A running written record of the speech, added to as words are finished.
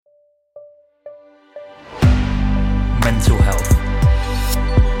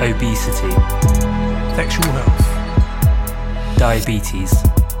obesity, sexual health, diabetes,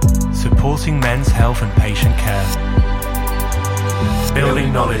 supporting men's health and patient care,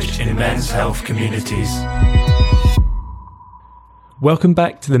 building knowledge in men's health communities. Welcome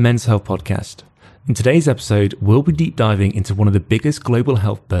back to the Men's Health Podcast. In today's episode, we'll be deep diving into one of the biggest global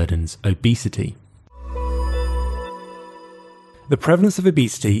health burdens, obesity. The prevalence of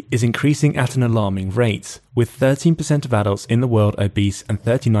obesity is increasing at an alarming rate, with 13% of adults in the world obese and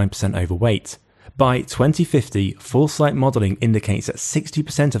 39% overweight. By 2050, Foresight modelling indicates that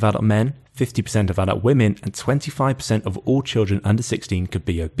 60% of adult men, 50% of adult women, and 25% of all children under 16 could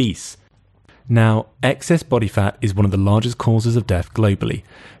be obese. Now, excess body fat is one of the largest causes of death globally,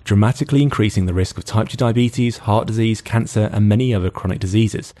 dramatically increasing the risk of type 2 diabetes, heart disease, cancer, and many other chronic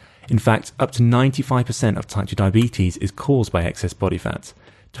diseases. In fact, up to 95% of type 2 diabetes is caused by excess body fat,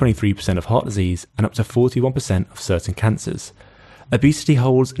 23% of heart disease, and up to 41% of certain cancers. Obesity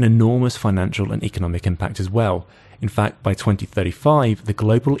holds an enormous financial and economic impact as well. In fact, by 2035, the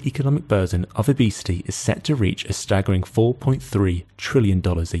global economic burden of obesity is set to reach a staggering $4.3 trillion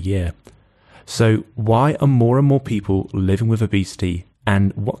a year. So why are more and more people living with obesity,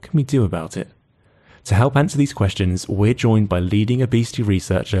 and what can we do about it? To help answer these questions, we're joined by leading obesity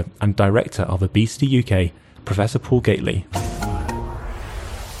researcher and director of Obesity UK, Professor Paul Gately.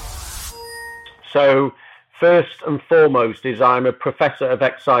 So first and foremost is I'm a professor of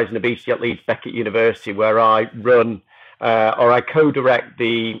exercise and obesity at Leeds Beckett University, where I run I co-direct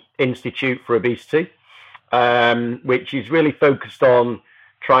the Institute for Obesity, which is really focused on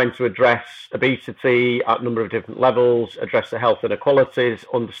trying to address obesity at a number of different levels, address the health inequalities,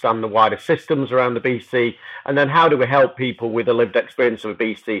 understand the wider systems around obesity, and then how do we help people with a lived experience of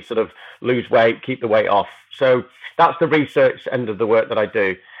obesity sort of lose weight, keep the weight off. So that's the research end of the work that I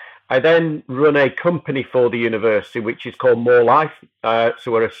do. I then run a company for the university, which is called MoreLife.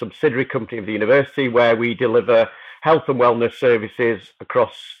 So we're a subsidiary company of the university where we deliver health and wellness services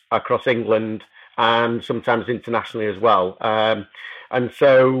across England and sometimes internationally as well. And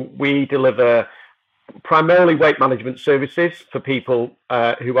so we deliver primarily weight management services for people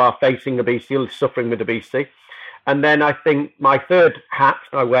who are facing obesity or suffering with obesity. And then I think my third hat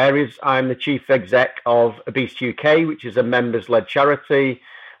I wear is I'm the chief exec of Obesity UK, which is a members-led charity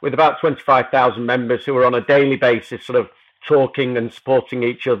with about 25,000 members who are on a daily basis sort of talking and supporting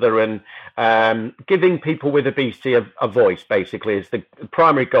each other and giving people with obesity a voice, basically, is the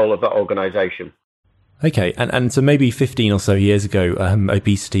primary goal of that organisation. Okay, and so maybe 15 or so years ago,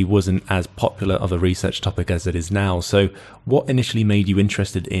 obesity wasn't as popular of a research topic as it is now. So what initially made you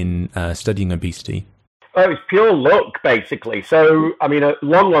interested in studying obesity? Well, it was pure luck, basically. So, I mean, a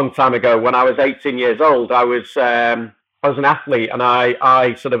long time ago, when I was 18 years old, I was an athlete and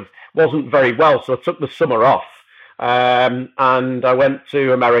I sort of wasn't very well. So I took the summer off and I went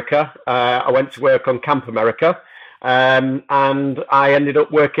to America. I went to work on Camp America. And I ended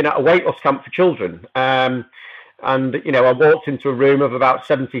up working at a weight loss camp for children. And, you know, I walked into a room of about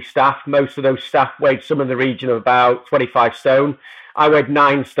 70 staff. Most of those staff weighed some in the region of about 25 stone. I weighed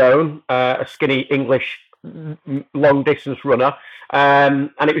 9 stone, a skinny English long distance runner. And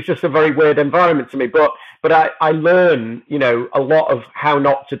it was just a very weird environment to me. But I learned, you know, a lot of how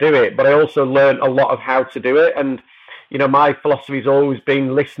not to do it, but I also learned a lot of how to do it. And, you know, my philosophy has always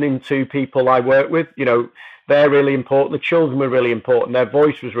been listening to people I work with. You know, they're really important. The children were really important. Their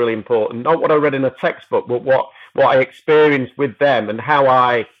voice was really important. Not what I read in a textbook, but what I experienced with them and how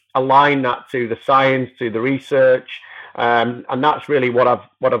I align that to the science, to the research. And that's really what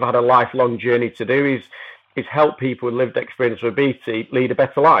I've had a lifelong journey to do is help people with lived experience of obesity lead a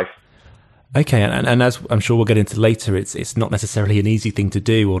better life. Okay, and as I'm sure we'll get into later, it's not necessarily an easy thing to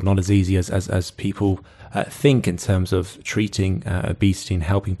do, or not as easy as people think in terms of treating obesity and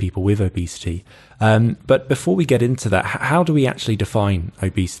helping people with obesity. But before we get into that, how do we actually define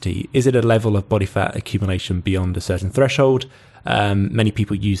obesity? Is it a level of body fat accumulation beyond a certain threshold? Many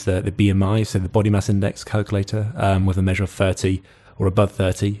people use the BMI, so the body mass index calculator, with a measure of 30 or above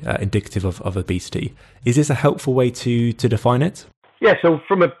 30, indicative of obesity. Is this a helpful way to define it? Yeah, so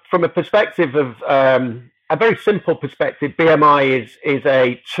from a perspective of a very simple perspective, BMI is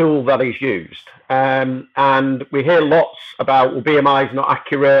a tool that is used, and we hear lots about, well, BMI is not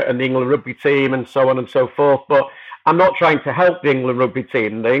accurate and the England rugby team and so on and so forth. But I'm not trying to help the England rugby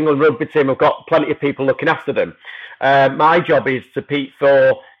team. The England rugby team have got plenty of people looking after them. My job is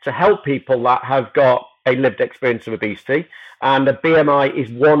to help people that have got a lived experience of obesity, and a BMI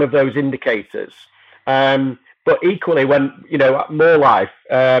is one of those indicators. But equally, when, you know, at MoreLife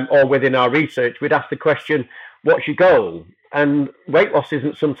or within our research, we'd ask the question, what's your goal? And weight loss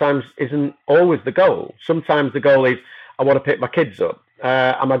isn't always the goal. Sometimes the goal is, I want to pick my kids up.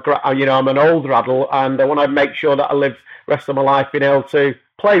 I'm an older adult, and I want to make sure that I live the rest of my life being able to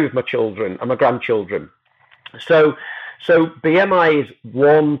play with my children and my grandchildren. So BMI is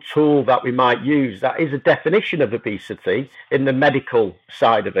one tool that we might use. That is a definition of obesity in the medical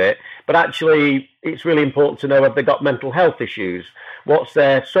side of it. But actually, it's really important to know, have they got mental health issues? What's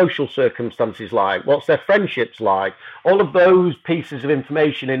their social circumstances like? What's their friendships like? All of those pieces of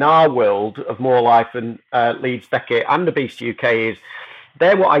information in our world of MoreLife and Leeds Beckett and Obesity UK is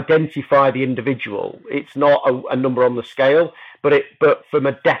they're what identify the individual. It's not a number on the scale, but from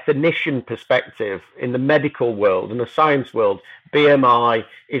a definition perspective in the medical world and the science world, BMI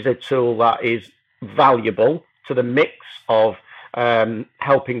is a tool that is valuable to the mix of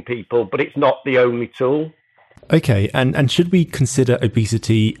helping people, but it's not the only tool. Okay, and should we consider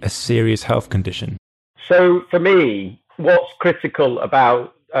obesity a serious health condition? So for me, what's critical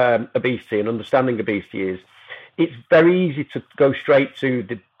about obesity and understanding obesity is it's very easy to go straight to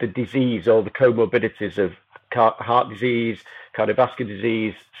the disease or the comorbidities of heart disease, cardiovascular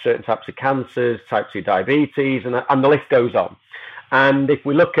disease, certain types of cancers, type 2 diabetes, and the list goes on. And if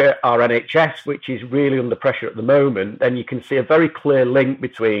we look at our NHS, which is really under pressure at the moment, then you can see a very clear link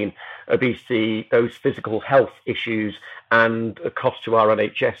between obesity, those physical health issues, and the cost to our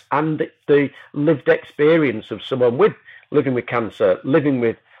NHS, and the lived experience of someone living with cancer, living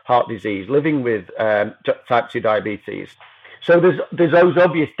with heart disease, living with type 2 diabetes. So there's those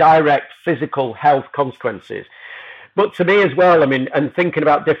obvious direct physical health consequences. But to me as well, and thinking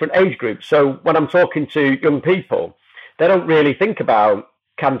about different age groups. So when I'm talking to young people, they don't really think about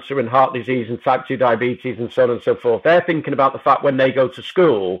cancer and heart disease and type 2 diabetes and so on and so forth. They're thinking about the fact when they go to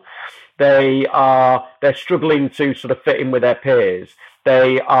school, they're struggling to sort of fit in with their peers.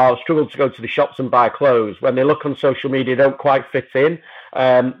 They are struggling to go to the shops and buy clothes. When they look on social media, they don't quite fit in.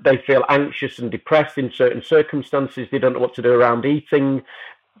 They feel anxious and depressed in certain circumstances. They don't know what to do around eating.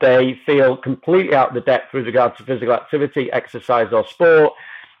 They feel completely out of the depth with regard to physical activity, exercise or sport.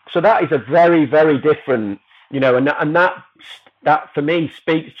 So that is a very, very different, and that for me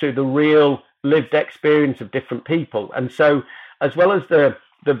speaks to the real lived experience of different people. And so as well as the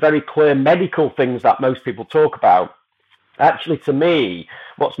very clear medical things that most people talk about, actually to me,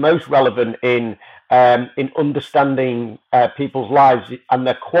 what's most relevant in understanding people's lives and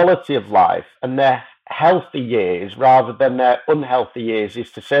their quality of life and their healthy years rather than their unhealthy years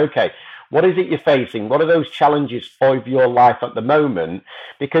is to say, okay, what is it you're facing? What are those challenges of your life at the moment?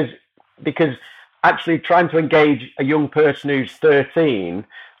 Because actually trying to engage a young person who's 13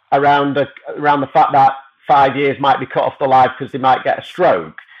 around the fact that 5 years might be cut off the life because they might get a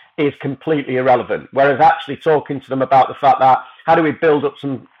stroke is completely irrelevant. Whereas actually talking to them about the fact that how do we build up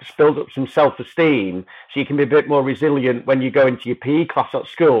some self-esteem so you can be a bit more resilient when you go into your PE class at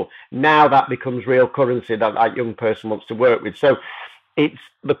school, now that becomes real currency that young person wants to work with. So it's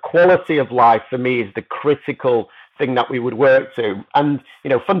the quality of life for me is the critical thing that we would work to. And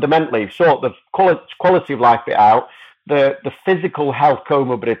fundamentally sort the quality of life bit out, the physical health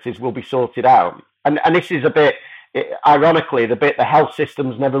comorbidities will be sorted out. And this is a bit ironically the bit the health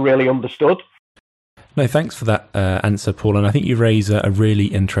system's never really understood. No, thanks for that answer, Paul. And I think you raise a really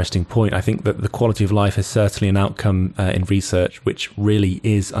interesting point. I think that the quality of life is certainly an outcome in research which really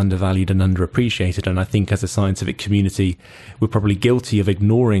is undervalued and underappreciated. And I think as a scientific community, we're probably guilty of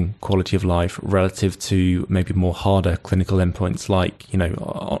ignoring quality of life relative to maybe more harder clinical endpoints like,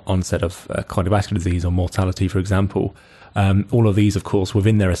 onset of cardiovascular disease or mortality, for example. All of these, of course,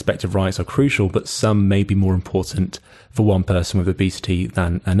 within their respective rights are crucial, but some may be more important for one person with obesity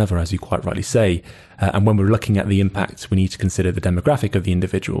than another, as you quite rightly say. And when we're looking at the impact, we need to consider the demographic of the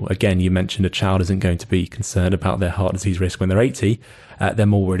individual. Again, you mentioned a child isn't going to be concerned about their heart disease risk when they're 80. They're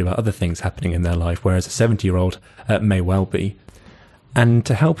more worried about other things happening in their life, whereas a 70-year-old may well be. And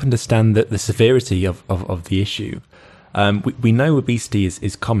to help understand the severity of the issue, we know obesity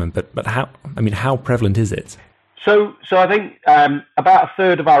is common, but how prevalent is it? So I think about a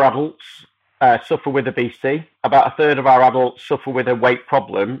third of our adults suffer with obesity, about a third of our adults suffer with a weight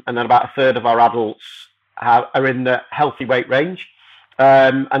problem, and then about a third of our adults are in the healthy weight range.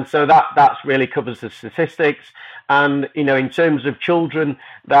 And so that's really covers the statistics. And, in terms of children,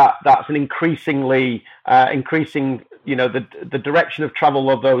 that's an increasing, the direction of travel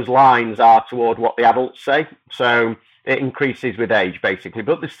of those lines are toward what the adults say. So it increases with age, basically.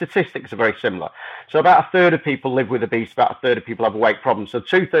 But the statistics are very similar. So about a third of people live with obesity, about a third of people have a weight problem. So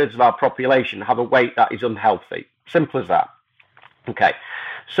 2/3 of our population have a weight that is unhealthy. Simple as that. Okay.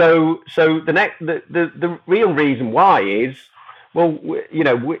 So the real reason why is, well,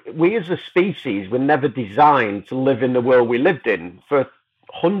 we as a species were never designed to live in the world we lived in for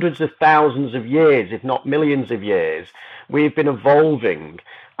hundreds of thousands of years, if not millions of years, we've been evolving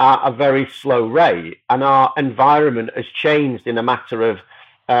at a very slow rate, and our environment has changed in a matter of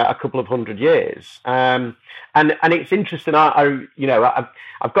a couple of hundred years. And it's interesting. I've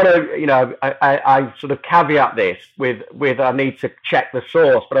got to, I sort of caveat this with I need to check the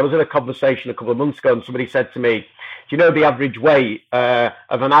source. But I was in a conversation a couple of months ago, and somebody said to me, "Do you know the average weight of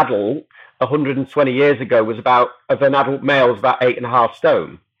an adult 120 years ago of an adult male was about 8.5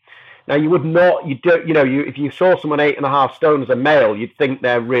 stone?" Now if you saw someone 8.5 stone as a male, you'd think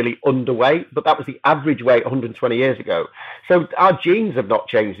they're really underweight, but that was the average weight 120 years ago. So our genes have not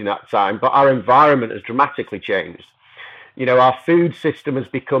changed in that time, but our environment has dramatically changed. Our food system has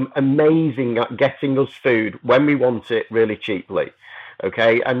become amazing at getting us food when we want it really cheaply.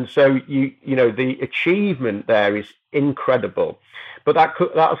 Okay, and so the achievement there is incredible, but that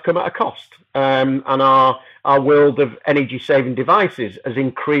has come at a cost, and our world of energy saving devices has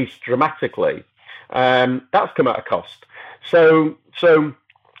increased dramatically. That's come at a cost. So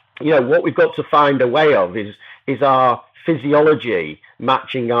what we've got to find a way of is our physiology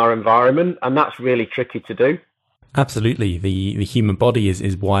matching our environment, and that's really tricky to do. Absolutely. The human body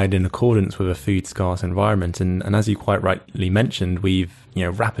is wired in accordance with a food scarce environment. And as you quite rightly mentioned, we've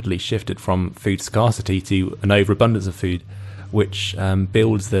rapidly shifted from food scarcity to an overabundance of food, which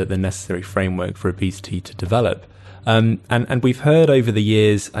builds the necessary framework for obesity to develop. And we've heard over the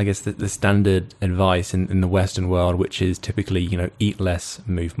years, I guess, the standard advice in the Western world, which is typically, eat less,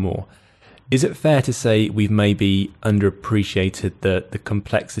 move more. Is it fair to say we've maybe underappreciated the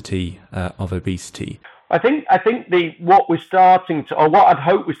complexity of obesity? I think what I'd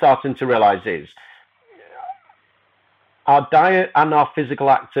hope we're starting to realise is our diet and our physical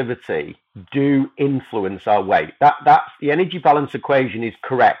activity do influence our weight. That's the energy balance equation is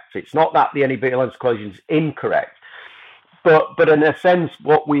correct. It's not that the energy balance equation is incorrect, but in a sense,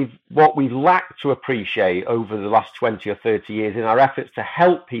 what we've lacked to appreciate over the last 20 or 30 years in our efforts to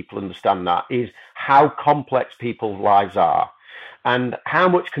help people understand that is how complex people's lives are, and how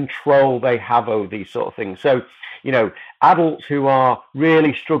much control they have over these sort of things. So, adults who are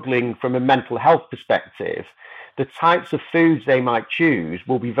really struggling from a mental health perspective, the types of foods they might choose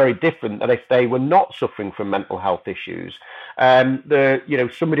will be very different than if they were not suffering from mental health issues.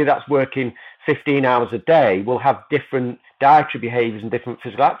 Somebody that's working 15 hours a day will have different dietary behaviours and different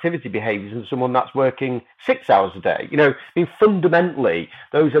physical activity behaviours than someone that's working 6 hours a day. Fundamentally,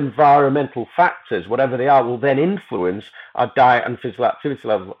 those environmental factors, whatever they are, will then influence our diet and physical activity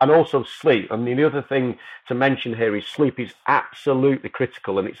level, and also sleep. I mean, the other thing to mention here is sleep is absolutely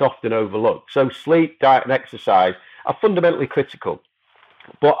critical, and it's often overlooked. So sleep, diet, and exercise are fundamentally critical,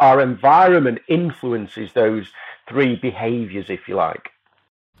 but our environment influences those three behaviours, if you like.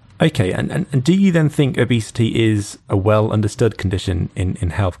 Okay, and do you then think obesity is a well understood condition in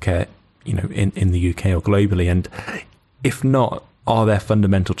healthcare, in the UK or globally? And if not, are there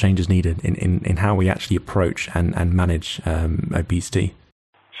fundamental changes needed in how we actually approach and manage obesity?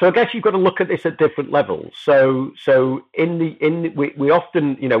 So I guess you've got to look at this at different levels. So we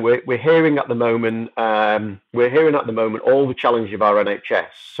often, we're hearing at the moment all the challenges of our NHS.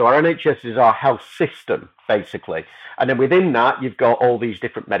 So our NHS is our health system, basically. And then within that, you've got all these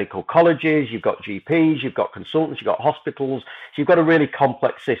different medical colleges, you've got GPs, you've got consultants, you've got hospitals. So you've got a really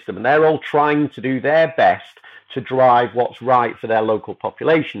complex system, and they're all trying to do their best to drive what's right for their local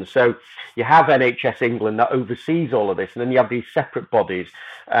population. So you have NHS England that oversees all of this, and then you have these separate bodies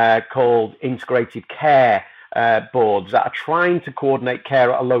called integrated care boards that are trying to coordinate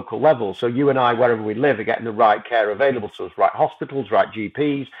care at a local level. So you and I, wherever we live, are getting the right care available to us, right hospitals, right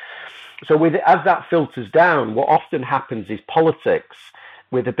GPs. So as that filters down, what often happens is politics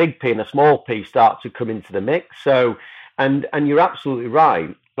with a big P and a small p start to come into the mix. So, and you're absolutely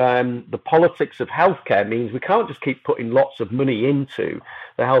right. The politics of healthcare means we can't just keep putting lots of money into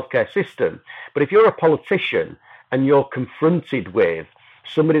the healthcare system. But if you're a politician and you're confronted with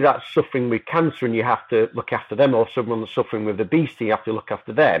somebody that's suffering with cancer and you have to look after them, or someone that's suffering with obesity, you have to look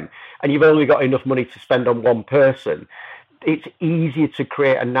after them, and you've only got enough money to spend on one person, it's easier to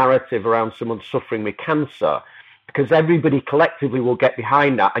create a narrative around someone suffering with cancer, because everybody collectively will get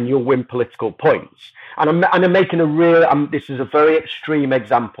behind that and you'll win political points. And I'm making this is a very extreme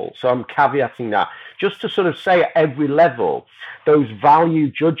example, so I'm caveating that, just to sort of say at every level, those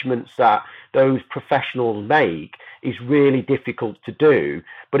value judgments that those professionals make is really difficult to do,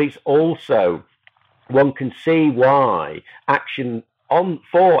 but it's also, one can see why action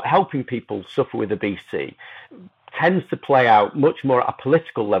for helping people suffer with obesity tends to play out much more at a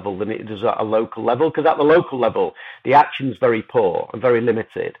political level than it does at a local level, because at the local level, the action is very poor and very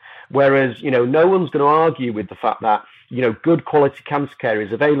limited. Whereas, no one's going to argue with the fact that good quality cancer care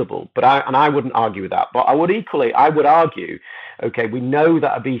is available. But I wouldn't argue with that. But I would argue, okay, we know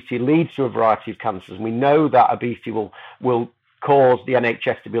that obesity leads to a variety of cancers. We know that obesity will cause the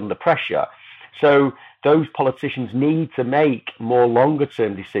NHS to be under pressure. So those politicians need to make more longer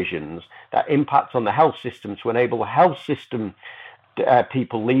term decisions that impact on the health system to enable the health system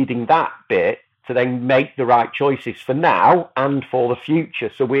people leading that bit to then make the right choices for now and for the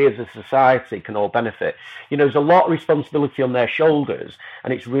future, so we as a society can all benefit. There's a lot of responsibility on their shoulders,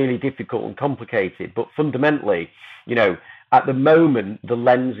 and it's really difficult and complicated. But fundamentally, at the moment, the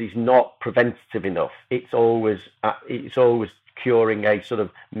lens is not preventative enough. It's always curing a sort of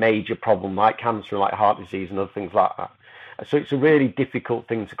major problem like cancer, like heart disease, and other things like that. So it's a really difficult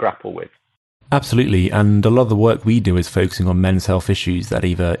thing to grapple with. Absolutely, and a lot of the work we do is focusing on men's health issues that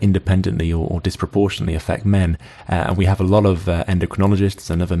either independently or disproportionately affect men. And we have a lot of endocrinologists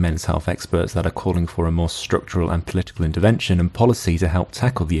and other men's health experts that are calling for a more structural and political intervention and policy to help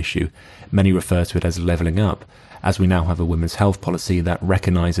tackle the issue. Many refer to it as levelling up, as we now have a women's health policy that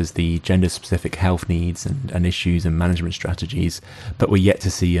recognises the gender-specific health needs and issues and management strategies, but we're yet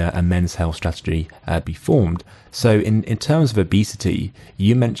to see a men's health strategy be formed. So in terms of obesity,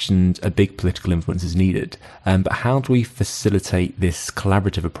 you mentioned a big political influence is needed, but how do we facilitate this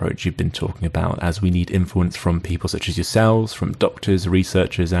collaborative approach you've been talking about, as we need influence from people such as yourselves, from doctors,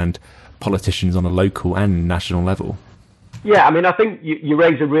 researchers and politicians on a local and national level? Yeah, I think you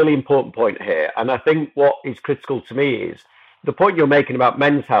raise a really important point here. And I think what is critical to me is the point you're making about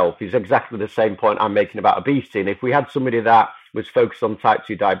men's health is exactly the same point I'm making about obesity. And if we had somebody that was focused on type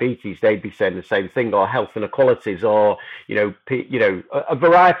 2 diabetes, they'd be saying the same thing, or health inequalities, or, a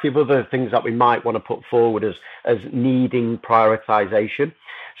variety of other things that we might want to put forward as needing prioritization.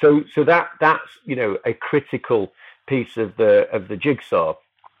 So that's, a critical piece of the jigsaw.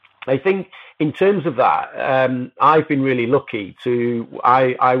 I think in terms of that, I've been really lucky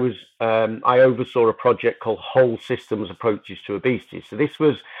I oversaw a project called Whole Systems Approaches to Obesity. So this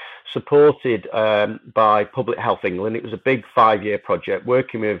was supported by Public Health England. It was a big 5-year project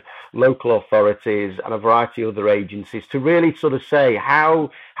working with local authorities and a variety of other agencies to really sort of say,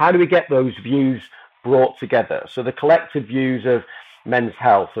 how do we get those views brought together? So the collective views of men's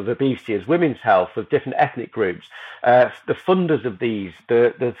health, of obesity, as women's health, of different ethnic groups, the funders of these,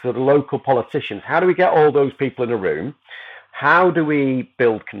 the sort of local politicians. How do we get all those people in a room? How do we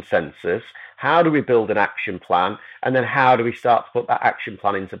build consensus? How do we build an action plan? And then how do we start to put that action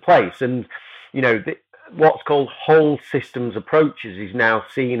plan into place? And, what's called whole systems approaches is now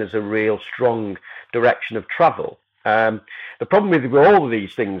seen as a real strong direction of travel. The problem with all of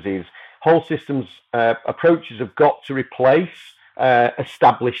these things is whole systems approaches have got to replace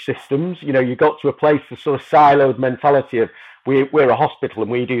established systems. You've got to replace the sort of siloed mentality of we're a hospital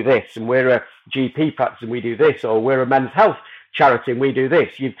and we do this, and we're a GP practice and we do this, or we're a men's health charity and we do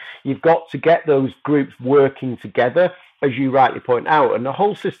this. You've got to get those groups working together, as you rightly point out, and the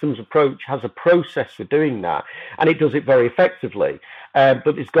whole systems approach has a process for doing that, and it does it very effectively.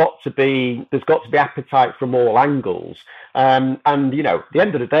 But there's got to be appetite from all angles. And at the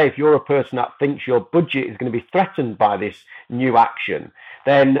end of the day, if you're a person that thinks your budget is going to be threatened by this new action,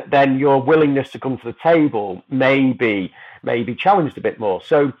 then your willingness to come to the table may be challenged a bit more.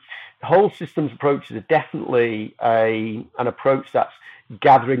 So whole systems approaches are definitely an approach that's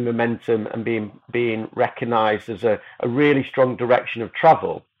gathering momentum and being recognised as a really strong direction of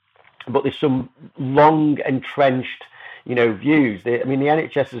travel. But there's some long entrenched views. The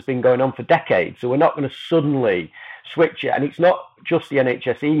NHS has been going on for decades, so we're not going to suddenly switch it. And it's not just the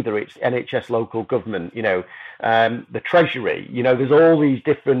NHS either, it's NHS local government, the Treasury, there's all these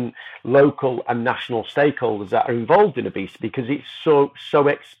different local and national stakeholders that are involved in obesity because it's so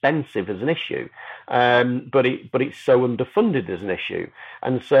expensive as an issue, but it's so underfunded as an issue.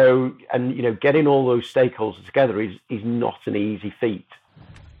 And so, getting all those stakeholders together is not an easy feat.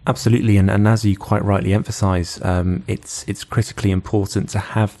 Absolutely, and as you quite rightly emphasise, it's critically important to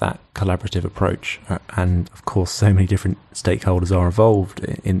have that collaborative approach, and of course, so many different stakeholders are involved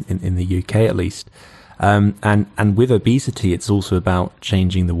in the UK at least. And with obesity, it's also about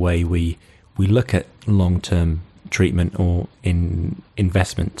changing the way we look at long-term treatment or in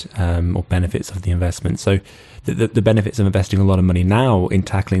investment or benefits of the investment. So the benefits of investing a lot of money now in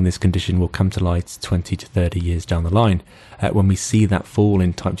tackling this condition will come to light 20 to 30 years down the line when we see that fall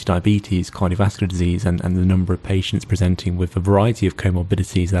in type 2 diabetes, cardiovascular disease, and the number of patients presenting with a variety of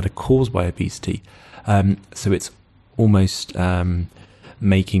comorbidities that are caused by obesity. So it's almost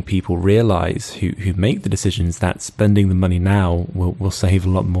making people realize who make the decisions that spending the money now will save a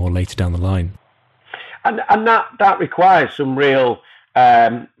lot more later down the line. And that requires some real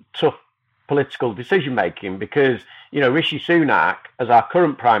tough political decision making, because Rishi Sunak, as our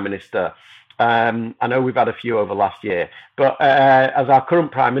current Prime Minister, I know we've had a few over last year, but as our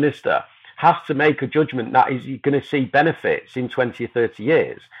current Prime Minister, has to make a judgment that is going to see benefits in 20 or 30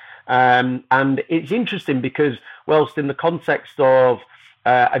 years. And it's interesting because whilst in the context of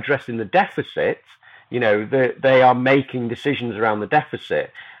addressing the deficit, they are making decisions around the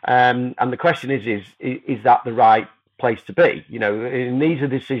deficit. And the question is that the right place to be? And these are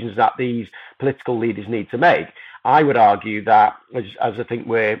decisions that these political leaders need to make. I would argue that, as I think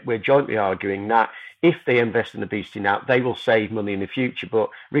we're jointly arguing, that if they invest in obesity now, they will save money in the future. But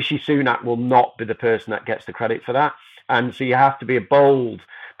Rishi Sunak will not be the person that gets the credit for that. And so you have to be a bold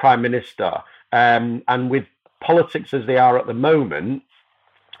Prime Minister. And with politics as they are at the moment,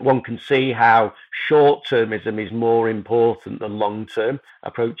 one can see how short-termism is more important than long-term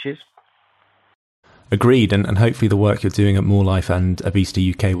approaches. Agreed, and hopefully the work you're doing at MoreLife and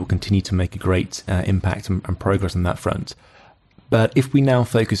Obesity UK will continue to make a great impact and progress on that front. But if we now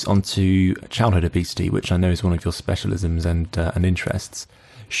focus onto childhood obesity, which I know is one of your specialisms and interests,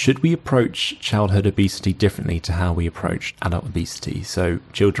 should we approach childhood obesity differently to how we approach adult obesity? So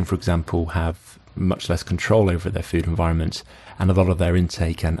children, for example, have much less control over their food environment, and a lot of their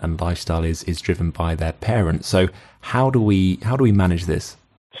intake and lifestyle is driven by their parents. So how do we manage this?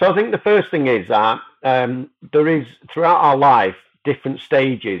 So I think the first thing is that there is, throughout our life, different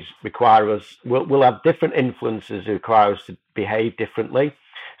stages we'll have different influences that require us to behave differently.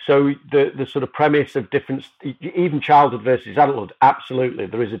 So the sort of premise of difference, even childhood versus adulthood, absolutely,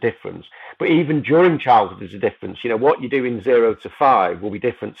 there is a difference. But even during childhood, there's a difference. What you do in 0 to 5 will be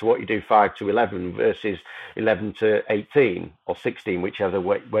different to what you do 5 to 11 versus 11 to 18 or 16, whichever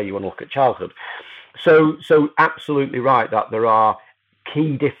way you want to look at childhood. So absolutely right that there are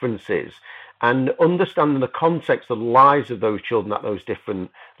key differences, and understanding the context of the lives of those children at those different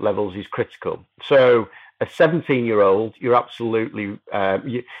levels is critical. So a 17-year-old, you're absolutely, a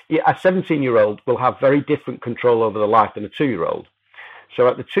 17-year-old will have very different control over their life than a 2-year-old. So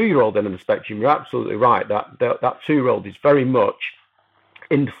at the 2-year-old end of the spectrum, you're absolutely right that 2-year-old is very much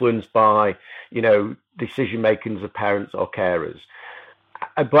influenced by, decision makings of parents or carers.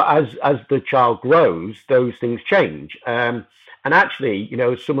 But as the child grows, those things change. And actually,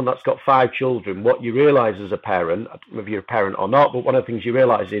 as someone that's got 5 children, what you realise as a parent, whether you're a parent or not, but one of the things you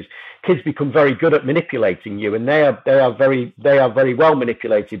realise is kids become very good at manipulating you, and they are very well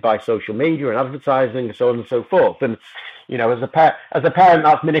manipulated by social media and advertising and so on and so forth. And as a parent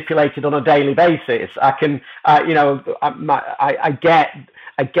that's manipulated on a daily basis, I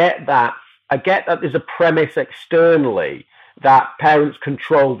get that there's a premise externally that parents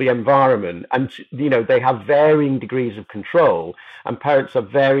control the environment, and they have varying degrees of control, and parents have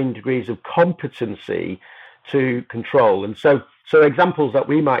varying degrees of competency to control. And so examples that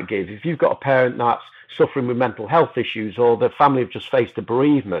we might give, if you've got a parent that's suffering with mental health issues, or the family have just faced a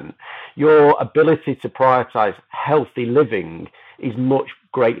bereavement, your ability to prioritize healthy living is much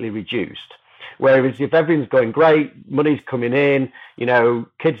greatly reduced. Whereas if everything's going great, money's coming in,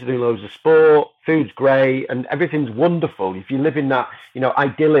 kids are doing loads of sport, food's great, and everything's wonderful. If you live in that,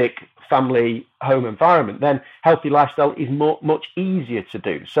 idyllic family home environment, then healthy lifestyle is much easier to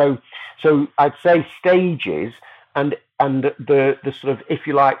do. So I'd say stages and the sort of, if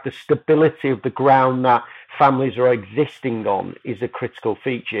you like, the stability of the ground that families are existing on is a critical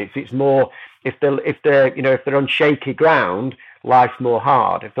feature. If they're on shaky ground, life's more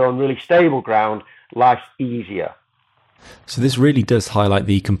hard. If they're on really stable ground, life's easier. So this really does highlight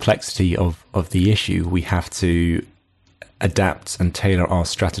the complexity of the issue. We have to adapt and tailor our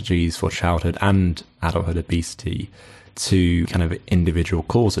strategies for childhood and adulthood obesity to kind of individual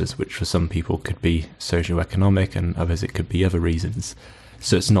causes, which for some people could be socioeconomic and others it could be other reasons.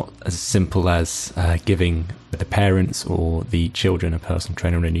 So it's not as simple as giving the parents or the children a personal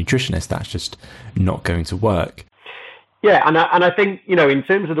trainer and a nutritionist. That's just not going to work. Yeah, and I think, in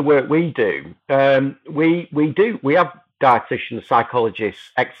terms of the work we do, we have dietitians,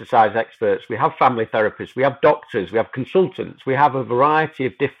 psychologists, exercise experts, we have family therapists, we have doctors, we have consultants, we have a variety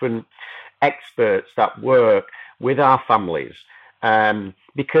of different experts that work with our families,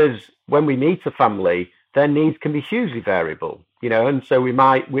 because when we meet a family, their needs can be hugely variable, and so we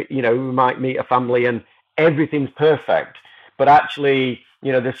might meet a family and everything's perfect, but actually,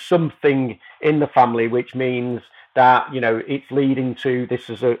 there's something in the family which means that it's leading to this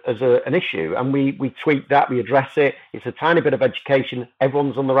as an issue, and we tweak that, we address it. It's a tiny bit of education.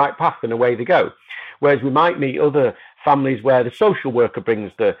 Everyone's on the right path, and away they go. Whereas we might meet other families where the social worker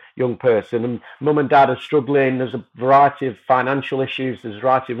brings the young person, and mum and dad are struggling. There's a variety of financial issues. There's a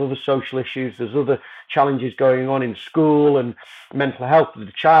variety of other social issues. There's other challenges going on in school and mental health of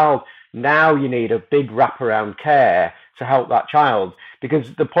the child. Now you need a big wraparound care to help that child.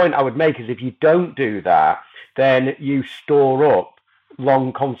 Because the point I would make is if you don't do that, then you store up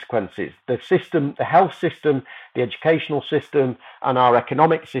long consequences. The system, the health system, the educational system, and our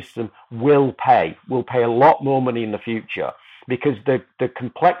economic system will pay a lot more money in the future, because the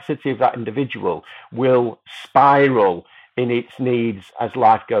complexity of that individual will spiral in its needs as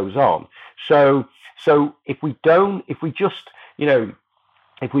life goes on. So if we just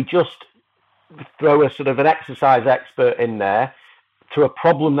throw a sort of an exercise expert in there to a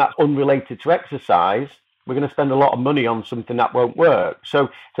problem that's unrelated to exercise, we're going to spend a lot of money on something that won't work. So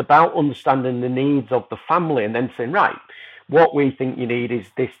it's about understanding the needs of the family and then saying, right, what we think you need is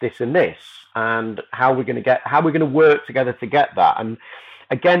this, this, and this, and how we're going to work together to get that. And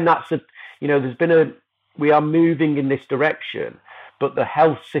again, we are moving in this direction, but the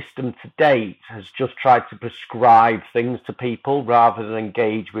health system to date has just tried to prescribe things to people rather than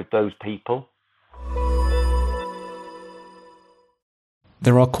engage with those people.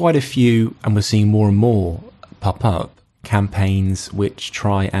 There are quite a few, and we're seeing more and more pop up, campaigns which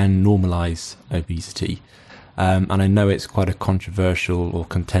try and normalise obesity. And I know it's quite a controversial or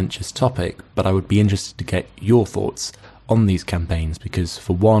contentious topic, but I would be interested to get your thoughts on these campaigns, because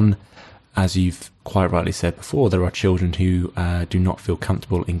for one, as you've quite rightly said before, there are children who do not feel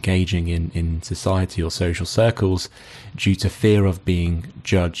comfortable engaging in society or social circles due to fear of being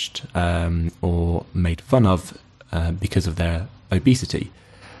judged or made fun of because of their obesity.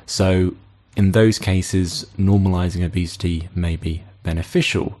 So in those cases, normalizing obesity may be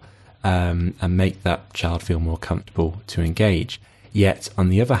beneficial and make that child feel more comfortable to engage. Yet on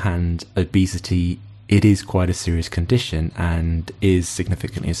the other hand, obesity, it is quite a serious condition and is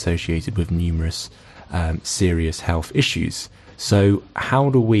significantly associated with numerous serious health issues. So how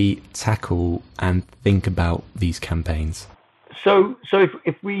do we tackle and think about these campaigns? So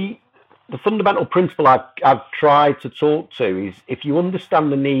the fundamental principle I've tried to talk to is, if you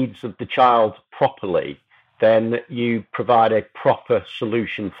understand the needs of the child properly, then you provide a proper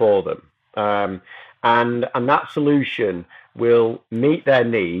solution for them. And that solution will meet their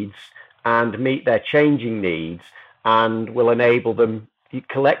needs and meet their changing needs, and will enable them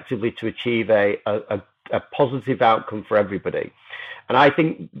collectively to achieve a positive outcome for everybody. And I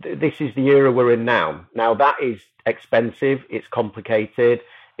think this is the era we're in now. Now, that is expensive, it's complicated,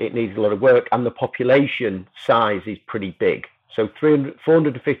 it needs a lot of work, and the population size is pretty big. So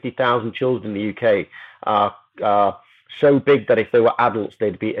 450,000 children in the UK are so big that if they were adults,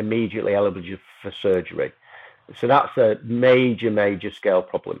 they'd be immediately eligible for surgery. So that's a major scale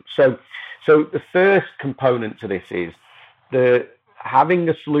problem. So the first component to this is having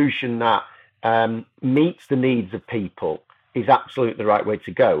a solution that meets the needs of people is absolutely the right way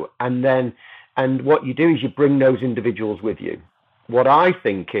to go. And what you do is you bring those individuals with you. What I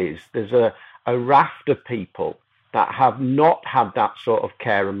think is there's a raft of people that have not had that sort of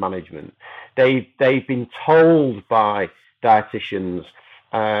care and management. They've been told by dietitians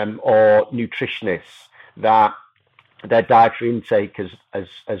or nutritionists that their dietary intake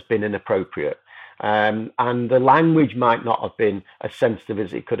has been inappropriate. And the language might not have been as sensitive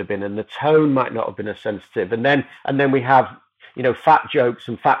as it could have been, and the tone might not have been as sensitive. And then we have, fat jokes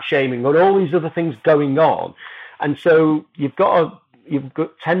and fat shaming and all these other things going on. And so you've got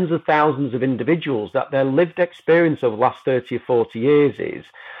tens of thousands of individuals that their lived experience over the last 30 or 40 years is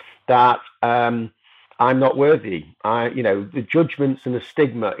that I'm not worthy. The judgments and the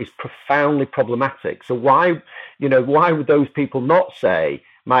stigma is profoundly problematic. So why would those people not say,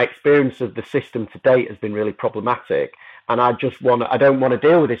 my experience of the system to date has been really problematic, and I don't want to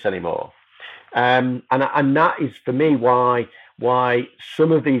deal with this anymore? And that is, for me, why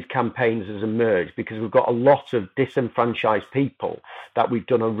some of these campaigns has emerged, because we've got a lot of disenfranchised people that we've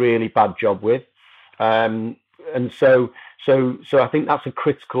done a really bad job with. And so I think that's a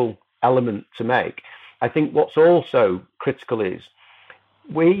critical element to make. I think what's also critical is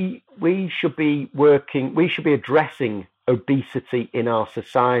we should be addressing obesity in our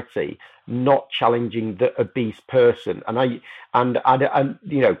society, not challenging the obese person.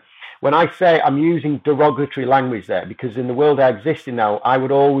 When I say, I'm using derogatory language there, because in the world I exist in now, I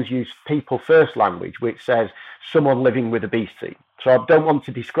would always use people first language, which says someone living with obesity. So I don't want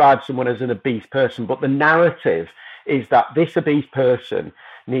to describe someone as an obese person, but the narrative is that this obese person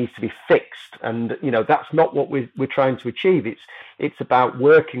needs to be fixed, and that's not what we're trying to achieve. It's about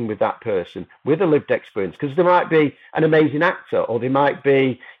working with that person with a lived experience, because they might be an amazing actor, or they might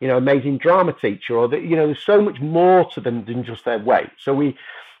be amazing drama teacher, or there's so much more to them than just their weight. So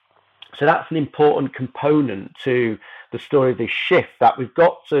that's an important component to the story of this shift, that we've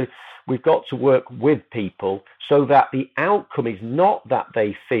got to work with people so that the outcome is not that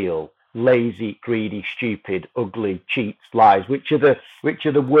they feel lazy, greedy, stupid, ugly, cheats, lies, which are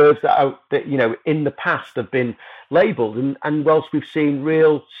the words that in the past have been labelled. And whilst we've seen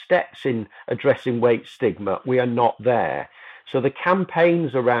real steps in addressing weight stigma, we are not there. So the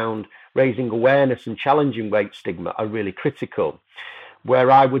campaigns around raising awareness and challenging weight stigma are really critical.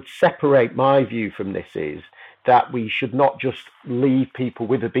 Where I would separate my view from this is that we should not just leave people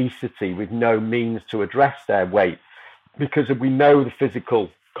with obesity with no means to address their weight, because we know the physical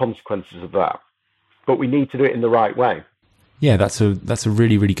consequences of that, but we need to do it in the right way. Yeah, that's a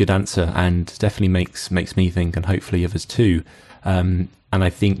really, really good answer, and definitely makes me think, and hopefully others too. And I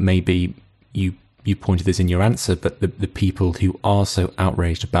think maybe you pointed this in your answer, but the people who are so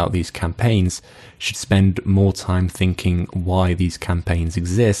outraged about these campaigns should spend more time thinking why these campaigns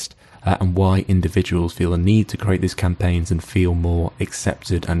exist, and why individuals feel a need to create these campaigns and feel more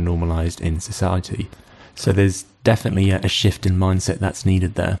accepted and normalized in society. So there's definitely a shift in mindset that's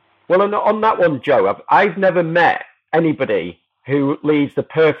needed there. Well, on that one, Joe, I've never met anybody who leads the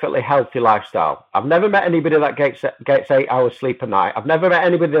perfectly healthy lifestyle. I've never met anybody that gets 8 hours sleep a night. I've never met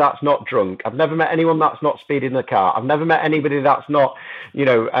anybody that's not drunk. I've never met anyone that's not speeding in the car. I've never met anybody that's not,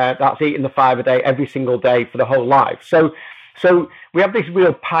 that's eating the 5 a day every single day for the whole life. So we have this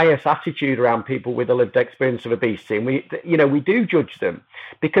real pious attitude around people with a lived experience of obesity, and we do judge them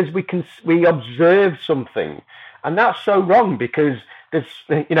because we observe something, and that's so wrong, because there's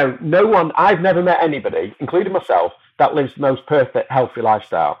no one. I've never met anybody, including myself, that lives the most perfect healthy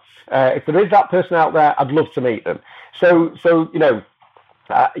lifestyle. If there is that person out there, I'd love to meet them. So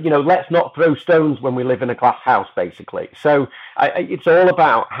let's not throw stones when we live in a glass house, basically. So it's all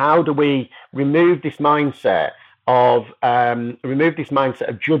about how do we remove this mindset of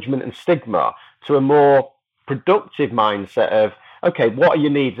judgment and stigma to a more productive mindset of, okay, what are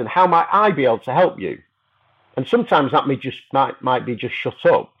your needs and how might I be able to help you? And sometimes that might be just shut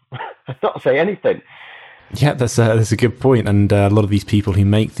up and not say anything. Yeah, that's a good point. And a lot of these people who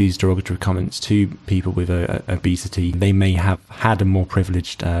make these derogatory comments to people with obesity, they may have had a more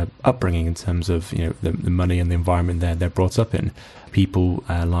privileged upbringing in terms of the money and the environment they're brought up in. People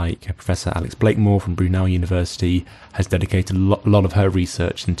like Professor Alex Blakemore from Brunel University has dedicated a lot of her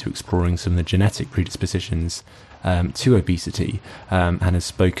research into exploring some of the genetic predispositions to obesity, and has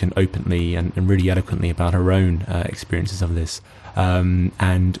spoken openly and really eloquently about her own experiences of this.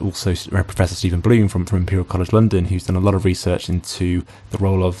 And also Professor Stephen Bloom from Imperial College London, who's done a lot of research into the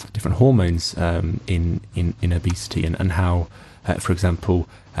role of different hormones in obesity, and how, for example,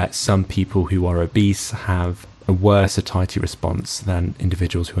 some people who are obese have a worse satiety response than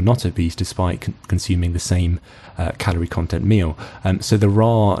individuals who are not obese, despite consuming the same calorie content meal. So there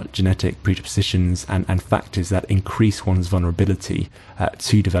are genetic predispositions and factors that increase one's vulnerability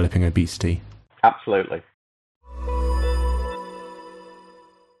to developing obesity. Absolutely.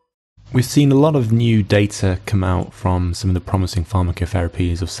 We've seen a lot of new data come out from some of the promising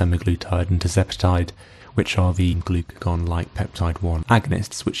pharmacotherapies of semaglutide and tirzepatide, which are the glucagon-like peptide 1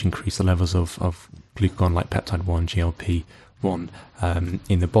 agonists, which increase the levels of glucagon-like peptide 1, GLP-1,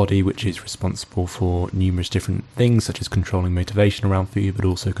 in the body, which is responsible for numerous different things, such as controlling motivation around food, but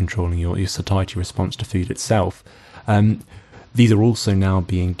also controlling your satiety response to food itself. These are also now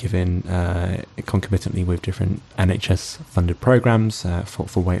being given concomitantly with different NHS-funded programs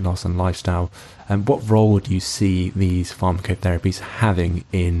for weight loss and lifestyle. What role do you see these pharmacotherapies having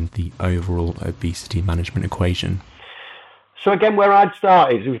in the overall obesity management equation? So again, where I'd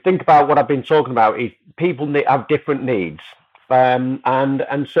start is, if we think about what I've been talking about, is people have different needs.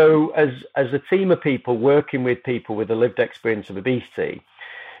 And so as a team of people working with people with a lived experience of obesity,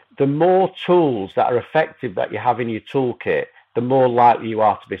 the more tools that are effective that you have in your toolkit, the more likely you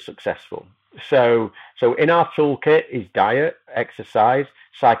are to be successful. So in our toolkit is diet, exercise,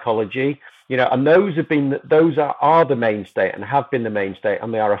 psychology, and those are the mainstay and have been the mainstay,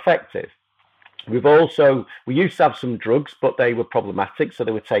 and they are effective. We used to have some drugs, but they were problematic, so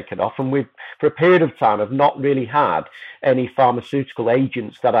they were taken off. And we've, for a period of time, have not really had any pharmaceutical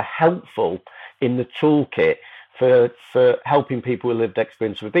agents that are helpful in the toolkit for helping people with lived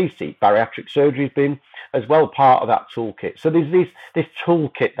experience of obesity. Bariatric surgery has been as well part of that toolkit. So there's this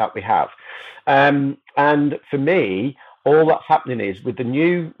toolkit that we have. And for me, all that's happening is with the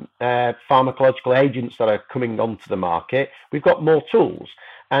new pharmacological agents that are coming onto the market, we've got more tools.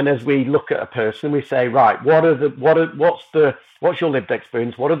 And as we look at a person, we say, right, what's your lived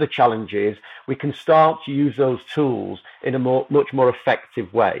experience? What are the challenges? We can start to use those tools in a much more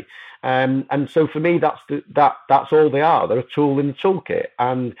effective way. And so for me, that's all they are. They're a tool in the toolkit,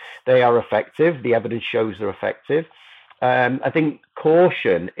 and they are effective. The evidence shows they're effective. I think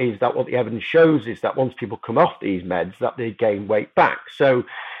caution is that what the evidence shows is that once people come off these meds, that they gain weight back. So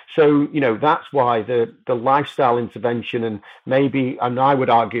So, that's why the lifestyle intervention and I would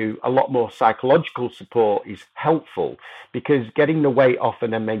argue a lot more psychological support is helpful, because getting the weight off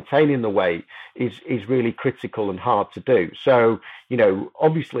and then maintaining the weight is really critical and hard to do. So,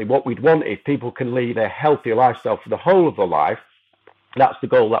 obviously what we'd want if people can lead a healthier lifestyle for the whole of their life. That's the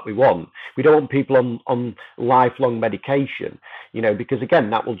goal that we want. We don't want people on lifelong medication, because again,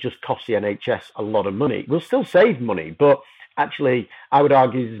 that will just cost the NHS a lot of money. We'll still save money, but actually, I would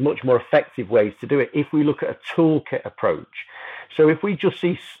argue there's much more effective ways to do it if we look at a toolkit approach. So if we just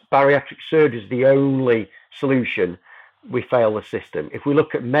see bariatric surgery as the only solution, we fail the system. If we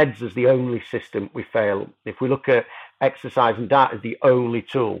look at meds as the only system, we fail. If we look at exercise and diet as the only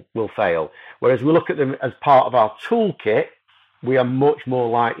tool, we'll fail. Whereas we look at them as part of our toolkit, we are much more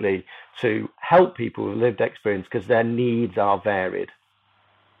likely to help people with lived experience because their needs are varied.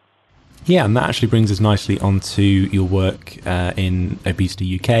 Yeah, and that actually brings us nicely onto your work in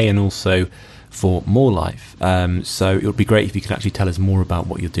Obesity UK and also for MoreLife. So it would be great if you could actually tell us more about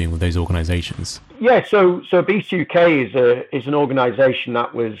what you're doing with those organisations. Yeah, so Obesity UK is an organisation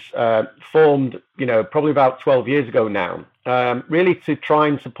that was formed, probably about 12 years ago now, really to try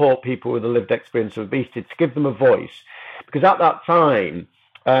and support people with a lived experience of obesity, to give them a voice. Because at that time,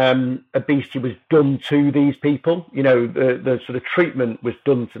 obesity was done to these people. The sort of treatment was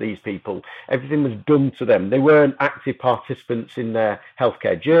done to these people. Everything was done to them. They weren't active participants in their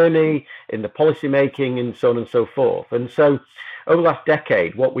healthcare journey, in the policy making, and so on and so forth. And so over the last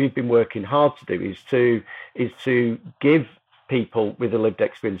decade, what we've been working hard to do is to give people with a lived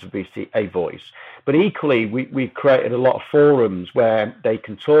experience of obesity a voice. But equally, we've created a lot of forums where they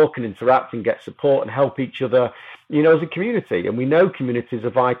can talk and interact and get support and help each other, as a community. And we know community is a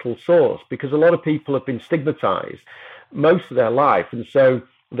vital source because a lot of people have been stigmatized most of their life. And so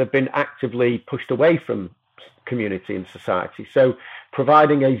they've been actively pushed away from community and society. So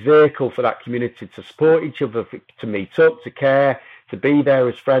providing a vehicle for that community to support each other, to meet up, to care, to be there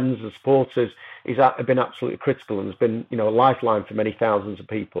as friends and supporters have been absolutely critical and has been, a lifeline for many thousands of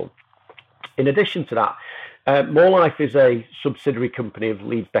people. In addition to that, MoreLife is a subsidiary company of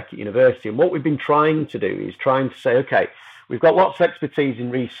Leeds Beckett University, and what we've been trying to do is trying to say, okay, we've got lots of expertise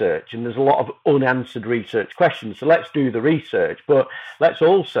in research and there's a lot of unanswered research questions, so let's do the research, but let's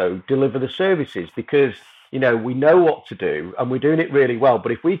also deliver the services because, we know what to do and we're doing it really well.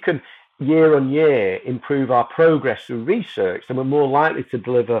 But if we can year on year improve our progress through research, then we're more likely to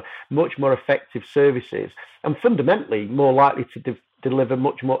deliver much more effective services and fundamentally more likely to deliver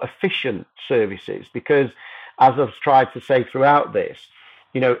much more efficient services. Because as I've tried to say throughout this,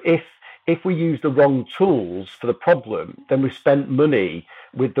 if we use the wrong tools for the problem, then we've spent money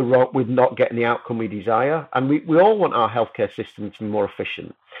with not getting the outcome we desire. And we all want our healthcare system to be more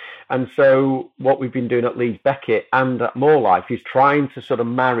efficient. And so what we've been doing at Leeds Beckett and at MoreLife is trying to sort of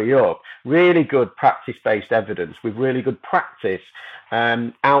marry up really good practice-based evidence with really good practice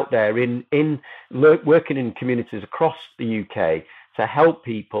out there in working in communities across the UK to help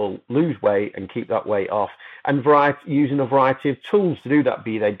people lose weight and keep that weight off, and using a variety of tools to do that,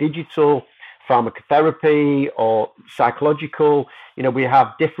 be they digital, pharmacotherapy or psychological. We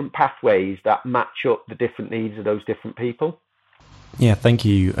have different pathways that match up the different needs of those different people. Yeah, thank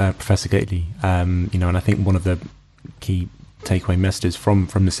you, Professor Gately. And I think one of the key takeaway messages from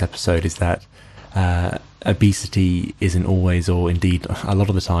this episode is that obesity isn't always, or indeed a lot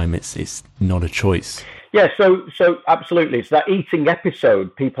of the time, it's not a choice. Yeah, so absolutely. It's that eating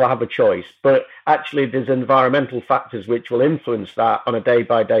episode, people have a choice, but actually there's environmental factors which will influence that on a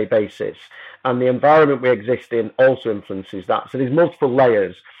day-by-day basis. And the environment we exist in also influences that. So there's multiple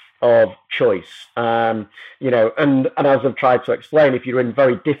layers of choice. And as I've tried to explain, if you're in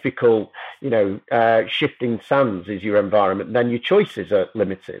very difficult, shifting sands is your environment, then your choices are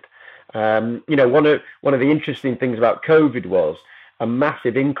limited. One of the interesting things about COVID was a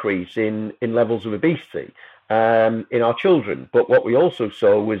massive increase in levels of obesity in our children. But what we also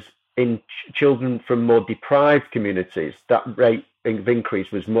saw was in children from more deprived communities, that rate of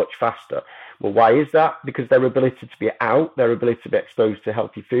increase was much faster. Well, why is that? Because their ability to be out, their ability to be exposed to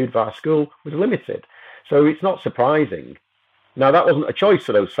healthy food via school was limited. So it's not surprising. Now, that wasn't a choice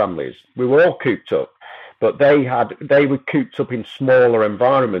for those families. We were all cooped up, but they were cooped up in smaller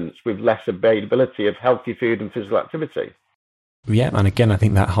environments with less availability of healthy food and physical activity. Yeah, and again, I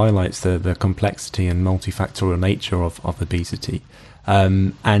think that highlights the complexity and multifactorial nature of obesity.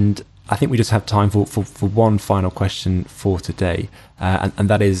 And I think we just have time for one final question for today, and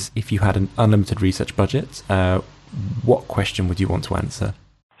that is, if you had an unlimited research budget, what question would you want to answer?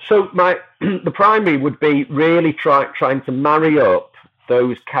 So the primary would be really trying to marry up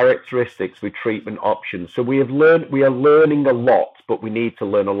those characteristics with treatment options. So we are learning a lot, but we need to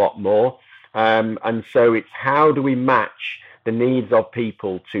learn a lot more. And so it's how do we match the needs of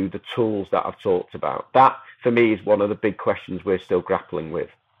people to the tools that I've talked about? That, for me, is one of the big questions we're still grappling with.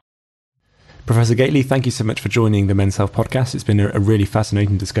 Professor Gately, thank you so much for joining the Men's Health Podcast. It's been a really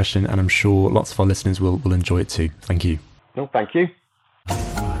fascinating discussion, and I'm sure lots of our listeners will enjoy it too. Thank you. No, thank you.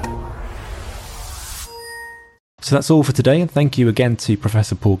 So that's all for today, and thank you again to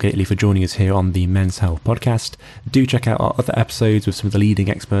Professor Paul Gately for joining us here on the Men's Health Podcast. Do check out our other episodes with some of the leading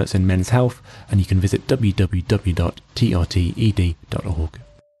experts in men's health, and you can visit www.trted.org.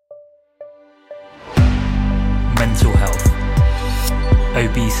 Mental health,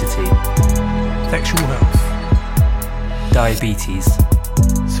 obesity, sexual health, diabetes,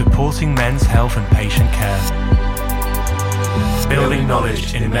 supporting men's health and patient care, building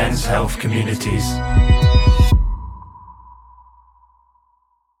knowledge in men's health communities.